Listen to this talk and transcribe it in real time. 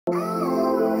Hi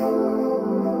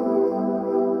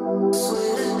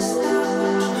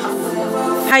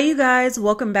you guys,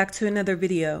 welcome back to another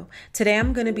video. Today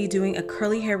I'm going to be doing a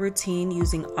curly hair routine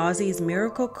using Aussie's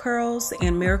Miracle Curls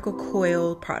and Miracle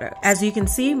Coil product. As you can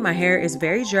see, my hair is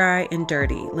very dry and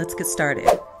dirty. Let's get started.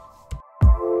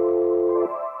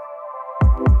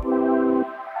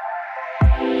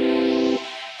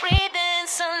 Breathe in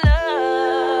some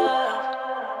love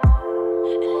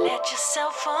and let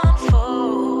yourself unfold.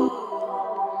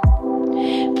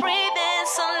 Breathe in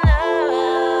some love.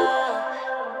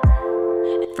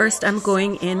 First, I'm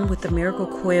going in with the Miracle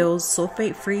Coils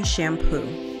sulfate-free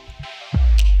shampoo.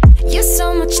 You're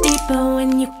so much deeper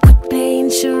when you quit playing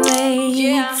charades.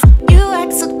 Yeah. You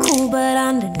act so cool, but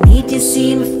underneath you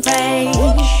seem afraid.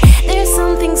 There's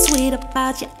something sweet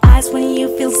about your eyes when you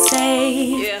feel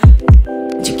safe. Yeah.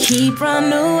 You keep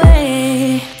running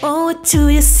away. Owe it to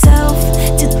yourself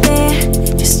today.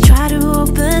 Just try to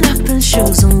open up and show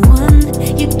someone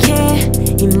you care.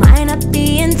 You might not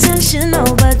be intentional,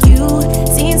 but you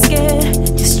seem scared.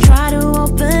 Just try to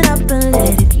open up and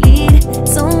let it lead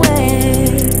somewhere.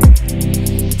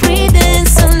 Breathe in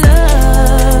some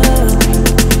love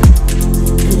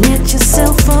and let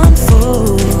yourself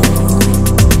unfold.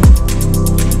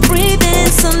 Breathe in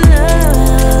some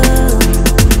love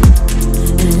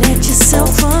and let yourself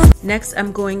unfold. Next,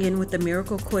 I'm going in with the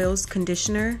Miracle Coils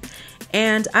conditioner.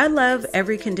 And I love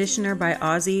every conditioner by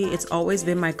Aussie. It's always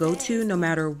been my go-to no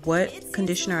matter what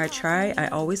conditioner I try. I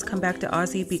always come back to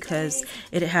Aussie because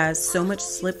it has so much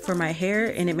slip for my hair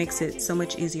and it makes it so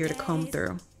much easier to comb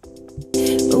through.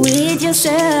 With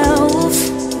yourself,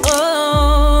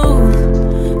 oh,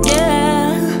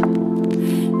 yeah.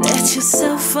 Let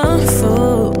yourself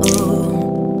unfold.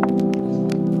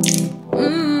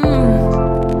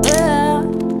 Yeah.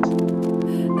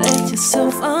 Let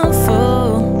yourself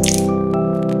unfold.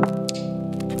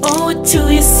 Owe it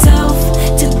to yourself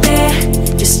today.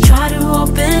 Just try to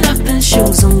open up and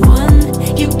show someone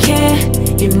you care.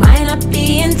 It might not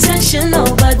be intentional,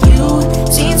 but you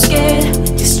seem scared.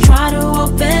 Just try to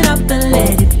open up and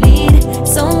let it lead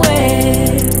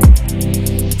somewhere.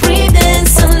 Breathe in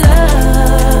some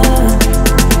love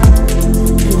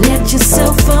and let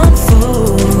yourself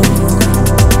unfold.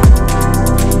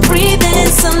 Breathe in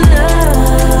some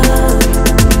love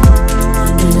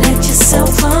and let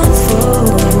yourself unfold.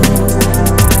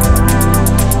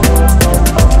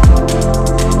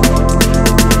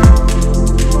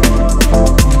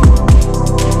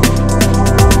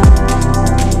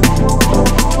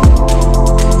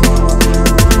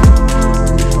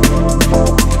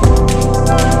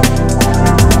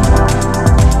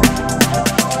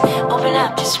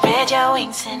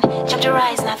 And jump to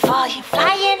rise, not fall. You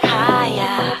flying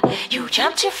higher. You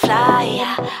jump to fly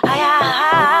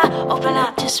higher. Open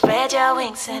up to spread your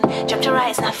wings and jump to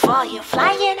rise, not fall. You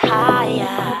flying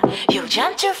higher. You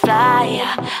jump to fly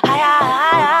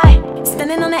higher.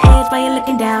 Standing on the edge while you're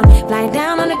looking down. Fly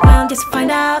down on the ground just to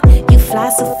find out. You fly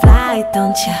so fly,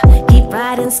 don't ya? Keep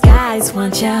riding skies,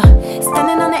 won't ya?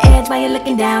 Standing on the edge while you're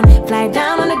looking down. Fly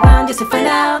down on the ground just to find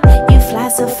out. You fly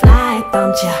so fly,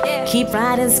 don't ya? Keep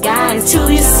riding skies.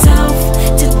 To yourself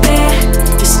today.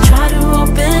 Just try to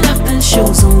open up and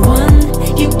show someone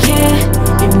you care.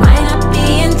 It might not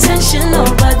be intentional,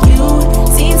 but you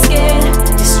seem scared.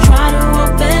 Just try to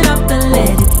open up and let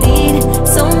it lead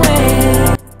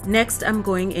somewhere. Next, I'm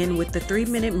going in with the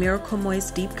 3-minute Miracle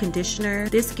Moist Deep Conditioner.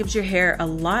 This gives your hair a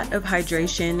lot of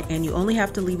hydration and you only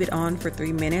have to leave it on for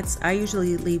 3 minutes. I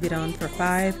usually leave it on for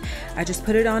 5. I just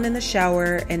put it on in the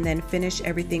shower and then finish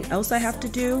everything else I have to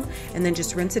do and then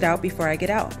just rinse it out before I get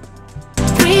out.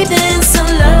 Breathe in some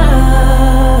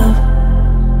love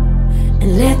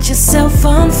and let yourself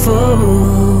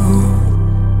unfold.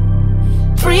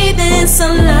 Breathe in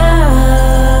some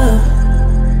love.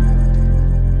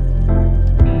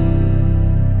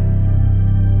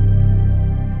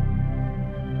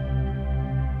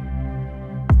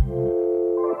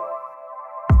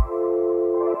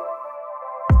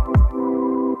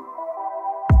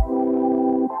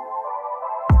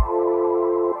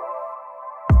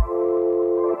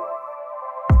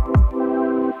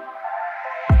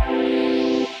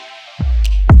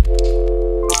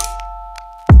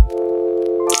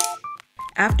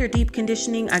 After deep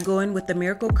conditioning, I go in with the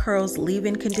Miracle Curls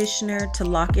leave-in conditioner to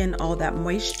lock in all that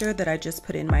moisture that I just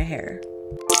put in my hair.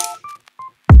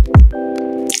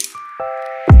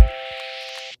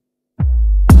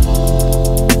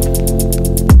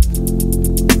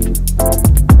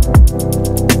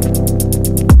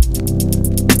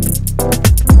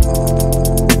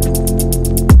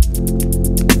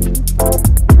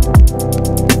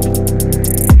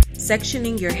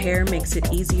 Sectioning your hair makes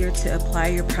it easier to apply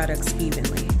your products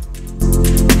evenly.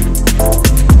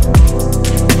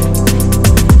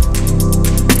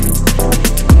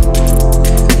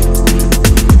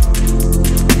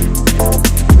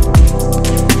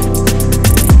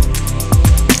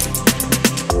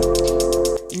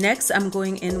 Next, I'm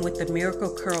going in with the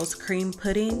Miracle Curls Cream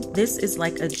Pudding. This is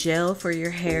like a gel for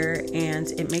your hair,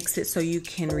 and it makes it so you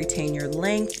can retain your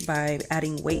length by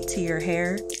adding weight to your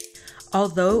hair.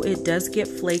 Although it does get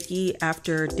flaky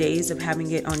after days of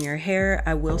having it on your hair,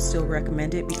 I will still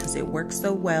recommend it because it works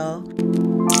so well.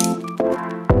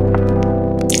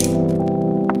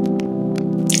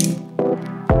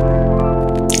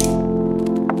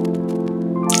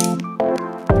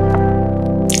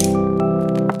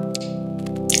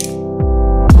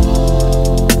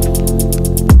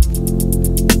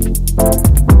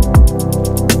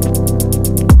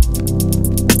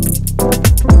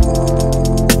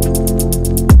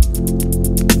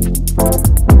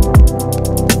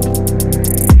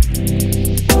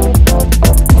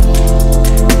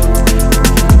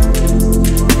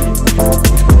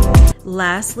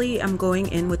 Lastly, I'm going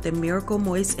in with the Miracle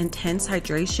Moist Intense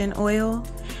Hydration Oil,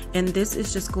 and this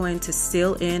is just going to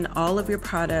seal in all of your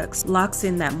products, locks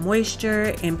in that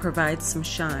moisture, and provides some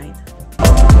shine.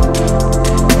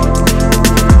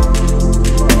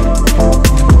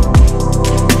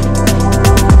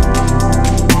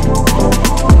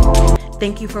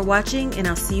 Thank you for watching, and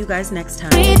I'll see you guys next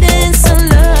time.